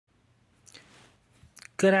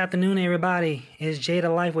Good afternoon, everybody. It's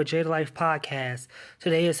Jada Life with Jada Life Podcast.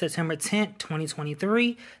 Today is September 10th,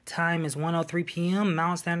 2023. Time is 1:03 p.m.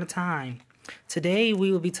 Mountain Standard Time. Today,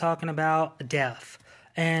 we will be talking about death.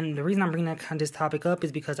 And the reason I'm bringing this topic up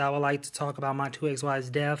is because I would like to talk about my two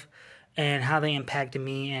ex-wives' death and how they impacted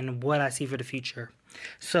me and what I see for the future.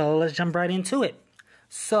 So let's jump right into it.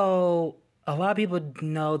 So a lot of people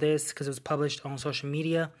know this because it was published on social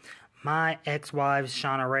media. My ex-wives,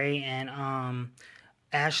 Shauna Ray and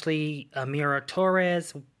Ashley Amira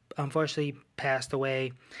Torres, unfortunately passed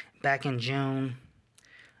away back in June,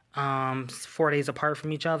 4 days apart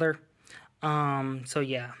from each other. So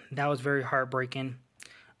yeah, that was very heartbreaking.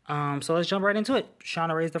 So let's jump right into it.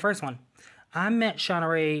 Shauna Ray is the first one. I met Shauna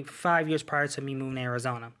Ray 5 years prior to me moving to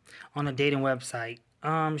Arizona on a dating website.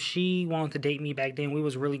 She wanted to date me back then. We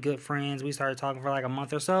was really good friends. We started talking for like a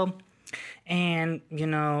month or so. And,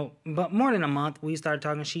 but more than a month, we started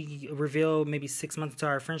talking. She revealed maybe 6 months into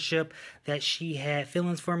our friendship that she had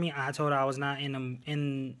feelings for me. I told her I was not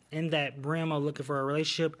in that realm of looking for a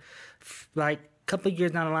relationship. Like a couple of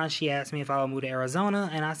years down the line, she asked me if I would move to Arizona,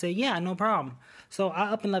 and I said, yeah, no problem. So I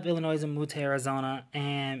up and left Illinois and moved to Arizona.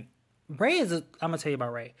 And I'm gonna tell you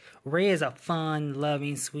about Ray. Ray is a fun,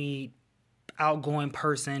 loving, sweet, outgoing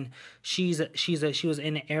person. She was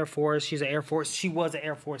in the Air Force. She was an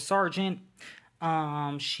Air Force sergeant.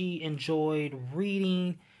 She enjoyed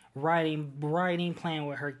reading, writing, playing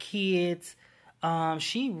with her kids.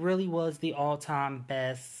 She really was the all-time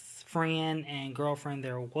best friend and girlfriend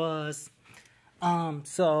there was.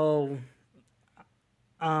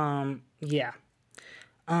 Yeah.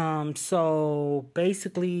 So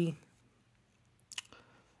basically,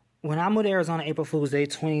 when I moved to Arizona April Fool's Day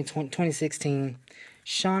 2016,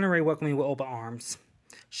 Shauna Ray welcomed me with open arms.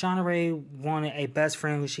 Shauna Ray wanted a best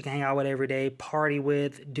friend who she can hang out with every day, party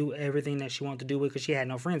with, do everything that she wanted to do with because she had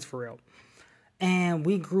no friends for real. And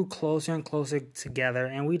we grew closer and closer together,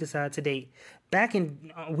 and we decided to date.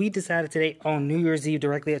 We decided to date on New Year's Eve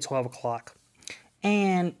directly at 12 o'clock.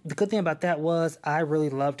 And the good thing about that was I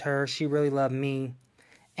really loved her. She really loved me.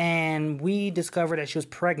 And we discovered that she was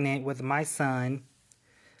pregnant with my son.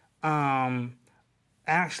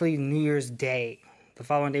 Actually New Year's Day. The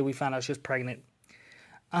following day we found out she was pregnant.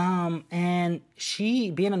 And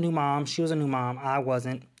she, being a new mom, she was a new mom. I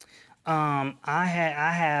wasn't. I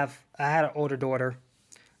had an older daughter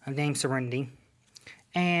named Serenity.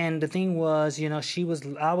 And the thing was, she was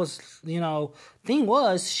learning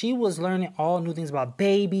all new things about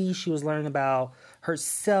baby. She was learning about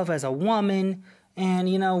herself as a woman. And,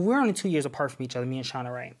 we're only 2 years apart from each other, me and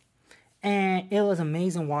Shauna Ray. And it was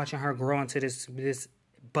amazing watching her grow into this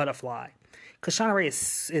butterfly. Because Shauna Ray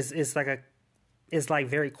is like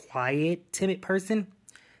very quiet, timid person.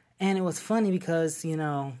 And it was funny because,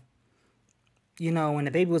 when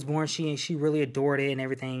the baby was born, she really adored it and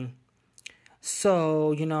everything. So,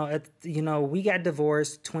 we got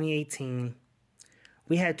divorced 2018.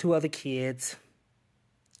 We had 2 other kids.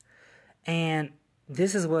 And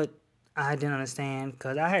this is what I didn't understand,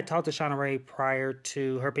 because I had talked to Shauna Ray prior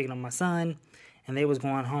to her picking up my son, and they was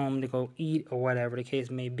going home to go eat or whatever the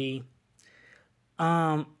case may be.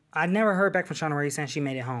 I never heard back from Shauna Ray saying she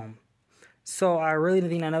made it home. So I really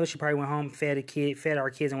didn't know. She probably went home, fed our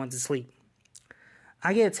kids, and went to sleep.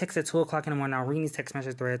 I get a text at 2 o'clock in the morning. I'm reading these text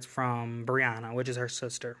message threads from Brianna, which is her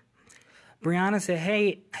sister. Brianna said,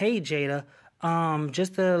 Hey, Jada,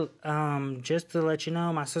 just to let you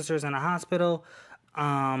know, my sister's in the hospital.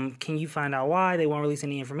 Can you find out why? They won't release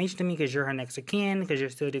any information to me because you're her next of kin, because you're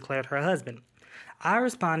still declared her husband. I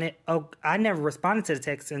responded, I never responded to the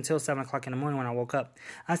text until 7 o'clock in the morning when I woke up.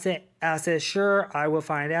 I said, sure, I will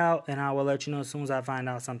find out, and I will let you know as soon as I find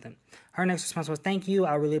out something. Her next response was, thank you,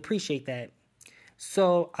 I really appreciate that.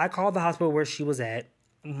 So I called the hospital where she was at,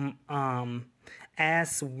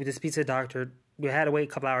 asked to speak to the doctor. We had to wait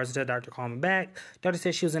a couple hours until the doctor called me back. Doctor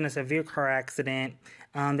said she was in a severe car accident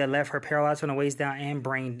that left her paralyzed from the waist down and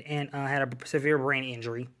had a severe brain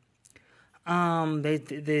injury.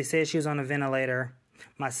 They said she was on a ventilator.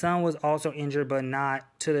 My son was also injured, but not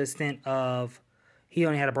to the extent of he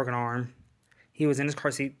only had a broken arm. He was in his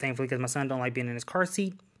car seat, thankfully, because my son don't like being in his car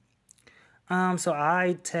seat. So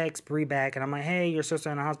I text Bree back, and I'm like, hey, your sister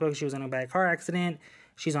in the hospital. She was in a bad car accident.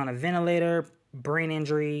 She's on a ventilator, brain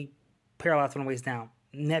injury, paralyzed from the waist down.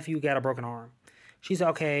 Nephew got a broken arm. She said,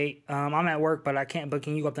 okay, I'm at work, but I can't, but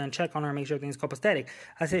can you go up there and check on her and make sure everything's copacetic?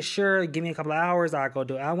 I said, sure, give me a couple of hours, I'll go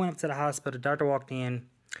do it. I went up to the hospital, the doctor walked in.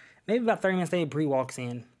 Maybe about 30 minutes later, Bree walks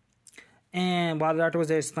in. And while the doctor was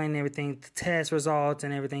there explaining everything, the test results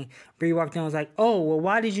and everything, Bree walked in and was like, "Oh, well,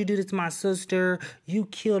 why did you do this to my sister? You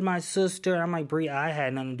killed my sister." And I'm like, "Bree, I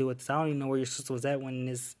had nothing to do with this. I don't even know where your sister was at when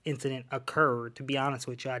this incident occurred. To be honest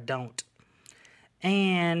with you, I don't."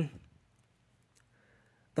 And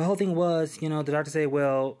the whole thing was, the doctor said,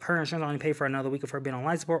 well, her insurance only paid for another week of her being on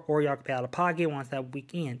life support, or y'all can pay out of pocket once that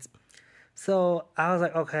week ends. So I was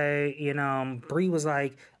like, okay, Bree was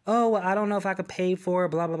like, "Oh, well, I don't know if I could pay for it,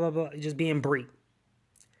 blah, blah, blah, blah," just being Bree.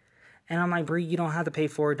 And I'm like, "Bree, you don't have to pay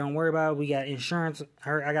for it. Don't worry about it. We got insurance.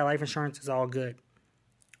 I got life insurance. It's all good."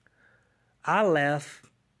 I left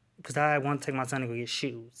because I wanted to take my son to go get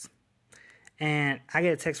shoes. And I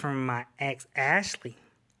get a text from my ex, Ashley.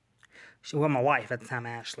 My wife at the time,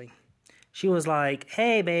 Ashley. She was like,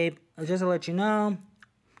 "Hey, babe, just to let you know,"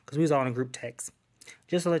 because we was all in a group text.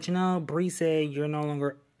 "Just to let you know, Bree said you're no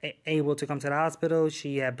longer able to come to the hospital.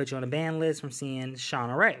 She had put you on a ban list from seeing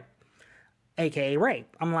Shauna Ray, a.k.a.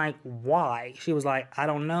 Rape." I'm like, "Why?" She was like, "I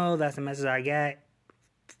don't know. That's the message I got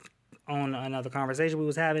on another conversation we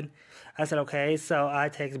was having." I said, "Okay." So I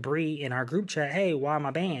text Bree in our group chat, "Hey, why am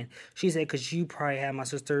I banned?" She said, "Because you probably had my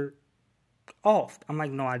sister off." I'm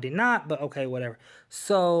like, "No, I did not, but okay, whatever."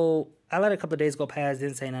 So I let a couple of days go past,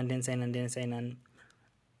 didn't say nothing.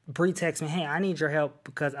 Bree texts me, "Hey, I need your help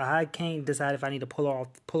because I can't decide if I need to pull her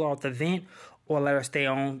off the vent or let her stay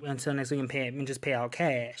on until next week and just pay out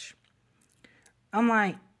cash." I'm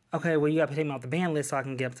like, "Okay, well, you got to take me off the ban list so I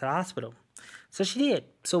can get up to the hospital." So she did.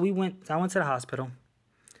 So I went to the hospital.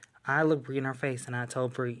 I looked Bree in her face and I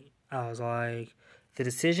told Bree, I was like, "The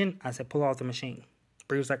decision," I said, "pull off the machine."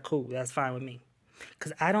 Bree was like, "Cool, that's fine with me."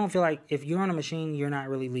 Because I don't feel like if you're on a machine, you're not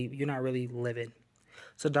really living.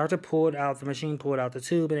 So the doctor pulled out the machine, pulled out the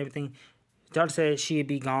tube and everything. The doctor said she'd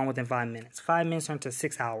be gone within 5 minutes. 5 minutes turned to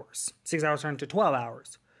 6 hours. 6 hours turned to 12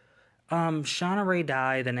 hours. Shauna Ray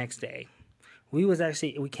died the next day. We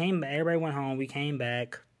came back, everybody went home, we came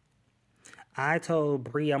back. I told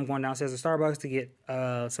Bree I'm going downstairs to Starbucks to get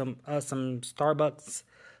some Starbucks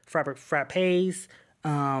frappes.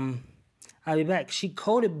 I'll be back. She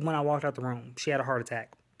coded when I walked out the room. She had a heart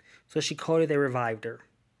attack. So she coded, they revived her.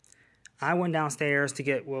 I went downstairs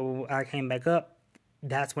to I came back up.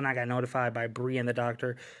 That's when I got notified by Bree and the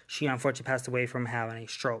doctor. She unfortunately passed away from having a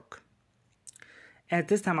stroke. At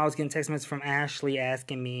this time, I was getting text messages from Ashley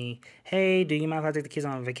asking me, "Hey, do you mind if I take the kids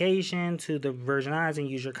on vacation to the Virgin Islands and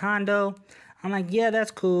use your condo?" I'm like, "Yeah, that's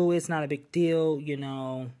cool. It's not a big deal,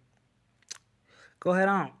 Go ahead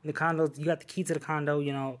on. The condo, you got the key to the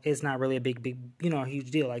condo, it's not really a big, a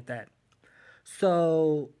huge deal like that."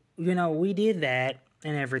 So, we did that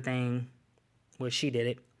and everything. Well, she did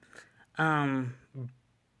it.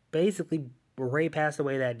 Basically, Ray passed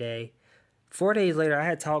away that day. 4 days later, I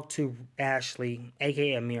had talked to Ashley,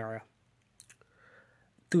 aka Amira,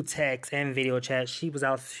 through text and video chat. She was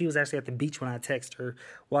actually at the beach when I texted her,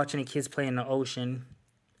 watching the kids play in the ocean.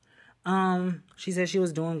 She said she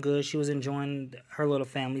was doing good. She was enjoying her little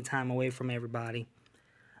family time away from everybody.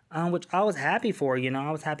 Which I was happy for,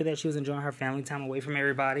 I was happy that she was enjoying her family time away from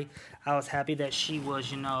everybody. I was happy that she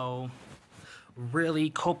was, really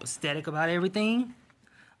copacetic about everything.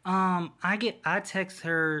 I text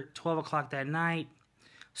her 12 o'clock that night.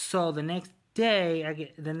 So the next day,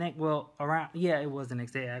 it was the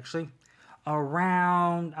next day actually.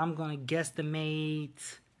 Around, I'm going to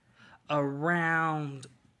guesstimate, around,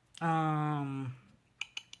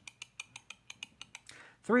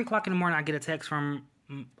 3 o'clock in the morning, I get a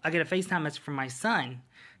FaceTime message from my son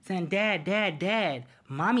saying, Dad,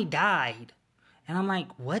 Mommy died." And I'm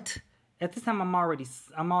like, "What?" At this time, I'm already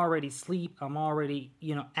asleep. I'm already,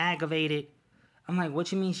 aggravated. I'm like,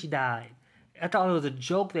 "What you mean she died?" I thought it was a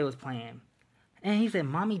joke they was playing. And he said,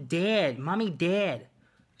 Mommy dead. And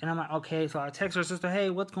I'm like, "Okay." So I text her sister,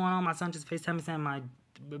 "Hey, what's going on?" My son just FaceTime me saying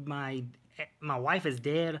my wife is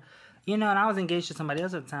dead. And I was engaged to somebody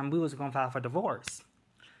else at the time. We was going to file for divorce.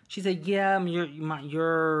 She said, "Yeah, your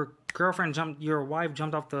your wife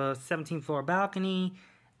jumped off the 17th floor balcony."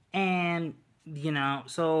 And,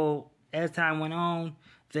 so as time went on,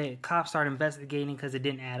 the cops started investigating because it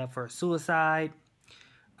didn't add up for a suicide.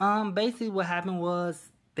 Basically what happened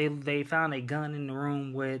was they found a gun in the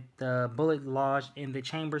room with the bullet lodged in the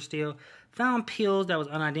chamber still. Found pills that was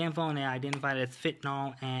unidentified, and they identified it as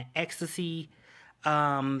fentanyl and ecstasy.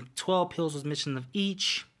 12 pills was missing of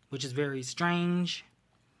each, which is very strange.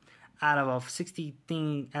 Out of a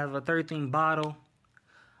 30 bottle.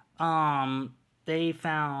 They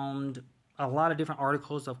found a lot of different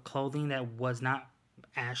articles of clothing that was not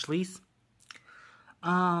Ashley's.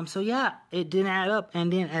 So yeah, it didn't add up.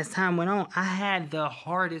 And then as time went on, I had the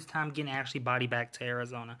hardest time getting actually body back to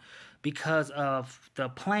Arizona because of the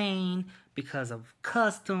plane, because of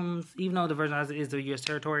customs. Even though the Virgin Islands is the U.S.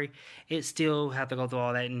 territory, it still had to go through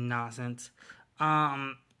all that nonsense.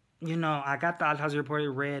 Um, I got the autopsy report. It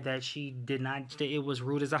read that she did not. It was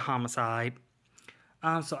ruled as a homicide.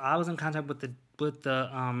 So I was in contact with the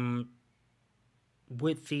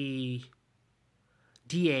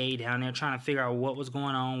DA down there trying to figure out what was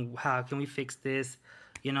going on. How can we fix this?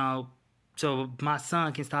 You know, so my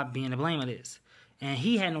son can stop being the blame of this. And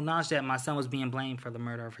he had no knowledge that my son was being blamed for the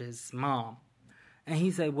murder of his mom. And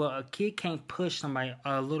he said, well, a kid can't push somebody,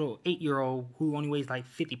 a little 8-year-old who only weighs like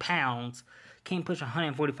 50 pounds, can't push a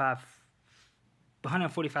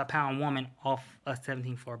 145 pound woman off a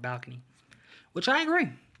 17th floor balcony. Which I agree.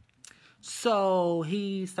 So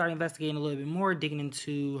he started investigating a little bit more, digging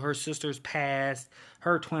into her sister's past,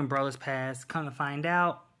 her twin brother's past. Come to find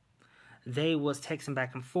out, they was texting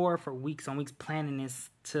back and forth for weeks on weeks, planning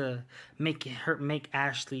this to make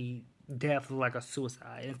Ashley death look like a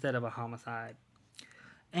suicide instead of a homicide.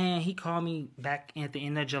 And he called me back at the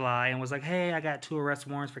end of July and was like, hey, I got 2 arrest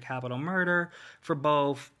warrants for capital murder for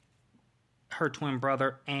both her twin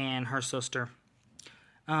brother and her sister.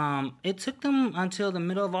 It took them until the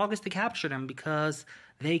middle of August to capture them because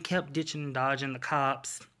they kept ditching and dodging the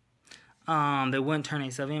cops. They wouldn't turn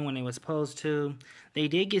themselves in when they were supposed to. They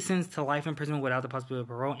did get sentenced to life imprisonment without the possibility of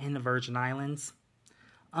parole in the Virgin Islands.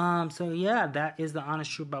 So yeah, that is the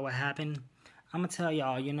honest truth about what happened. I'm gonna tell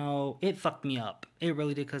y'all, it fucked me up. It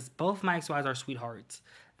really did, because both my ex-wives are sweethearts.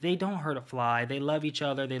 They don't hurt a fly. They love each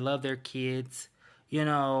other. They love their kids.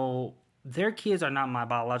 Their kids are not my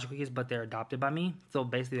biological kids, but they're adopted by me. So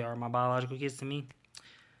basically, they are my biological kids to me.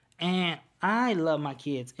 And I love my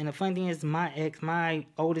kids. And the funny thing is, my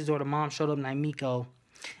oldest daughter, mom, showed up Naimiko.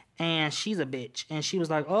 And she's a bitch. And she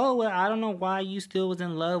was like, oh, well, I don't know why you still was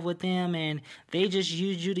in love with them. And they just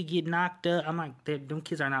used you to get knocked up. I'm like, them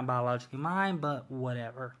kids are not biologically mine, but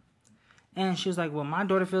whatever. And she was like, well, my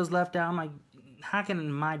daughter feels left out. I'm like, how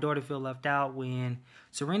can my daughter feel left out when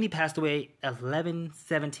Serenity passed away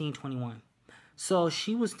 11/17/21? So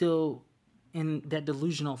she was still in that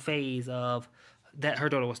delusional phase of that her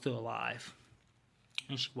daughter was still alive.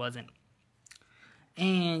 And she wasn't.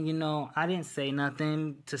 And, I didn't say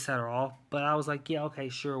nothing to set her off, but I was like, yeah, okay,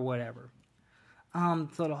 sure, whatever. So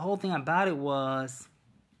the whole thing about it was,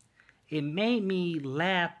 it made me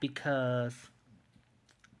laugh because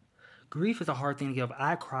grief is a hard thing to give.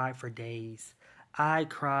 I cried for days.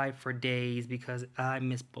 Because I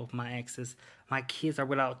miss both my exes. My kids are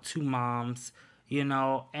without 2 moms, and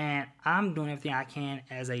I'm doing everything I can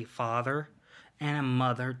as a father and a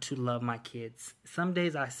mother to love my kids. Some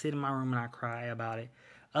days I sit in my room and I cry about it.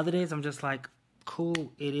 Other days I'm just like,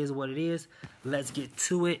 cool, it is what it is. Let's get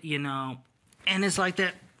to it, And it's like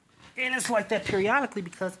that. And it's like that periodically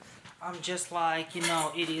because I'm just like,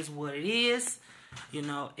 it is what it is. It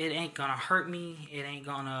ain't gonna hurt me. It ain't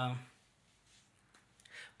gonna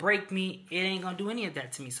break me. It ain't gonna do any of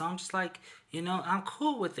that to me. So I'm just like, I'm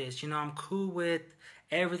cool with this. I'm cool with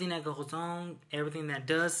everything that goes on, everything that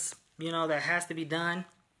does, that has to be done.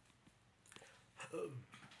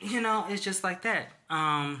 It's just like that.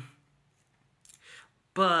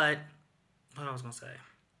 But what I was gonna say.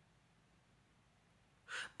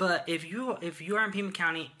 But if you are in Pima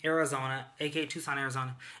County, Arizona, aka Tucson,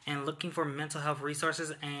 Arizona, and looking for mental health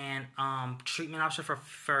resources and treatment options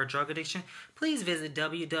for drug addiction, please visit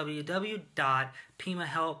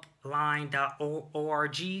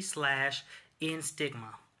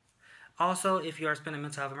www.pimahelpline.org/InStigma. Also, if you are spending a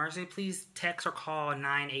mental health emergency, please text or call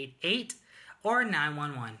 988 or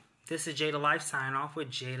 911. This is Jada Life signing off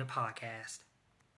with Jada Podcast.